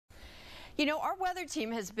You know, our weather team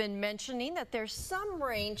has been mentioning that there's some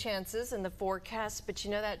rain chances in the forecast, but you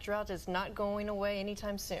know that drought is not going away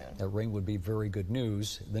anytime soon. That rain would be very good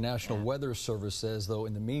news. The National Weather Service says, though,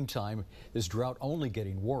 in the meantime, this drought only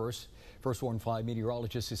getting worse. First Warn 5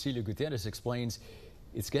 meteorologist Cecilia Gutierrez explains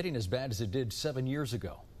it's getting as bad as it did 7 years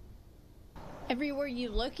ago. Everywhere you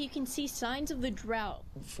look, you can see signs of the drought.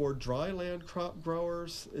 For dryland crop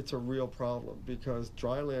growers, it's a real problem because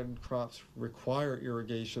dryland crops require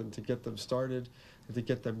irrigation to get them started and to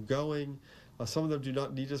get them going. Some of them do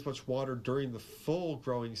not need as much water during the full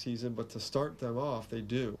growing season, but to start them off, they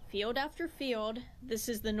do. Field after field, this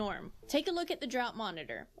is the norm. Take a look at the drought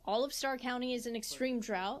monitor. All of Starr County is in extreme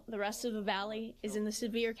drought. The rest of the valley is in the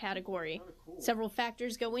severe category. Several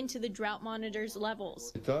factors go into the drought monitor's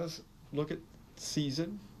levels. It does look at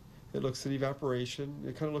season, it looks at evaporation,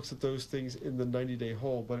 it kind of looks at those things in the 90-day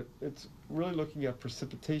hole, but it's really looking at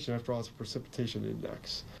precipitation. After all, it's a precipitation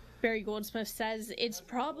index. Barry Goldsmith says it's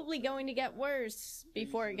probably going to get worse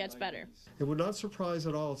before it gets better. It would not surprise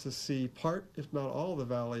at all to see part, if not all, of the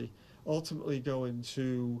valley ultimately go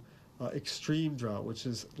into extreme drought, which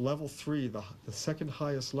is level 3, the second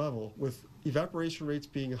highest level, with evaporation rates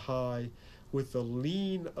being high, with the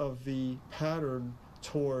lean of the pattern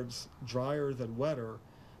towards drier than wetter.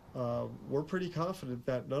 We're pretty confident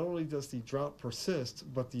that not only does the drought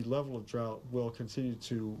persist, but the level of drought will continue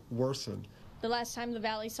to worsen. The last time the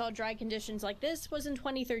valley saw dry conditions like this was in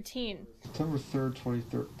 2013. September 3rd,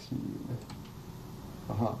 2013.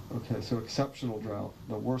 Okay, so exceptional drought,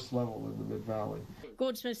 the worst level in the Mid-Valley.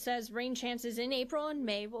 Goldsmith says rain chances in April and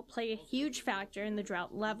May will play a huge factor in the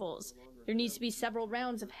drought levels. There needs to be several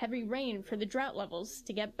rounds of heavy rain for the drought levels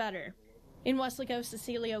to get better. In Weslaco,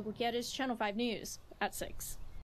 Cecilia Gutierrez, Channel 5 News at 6.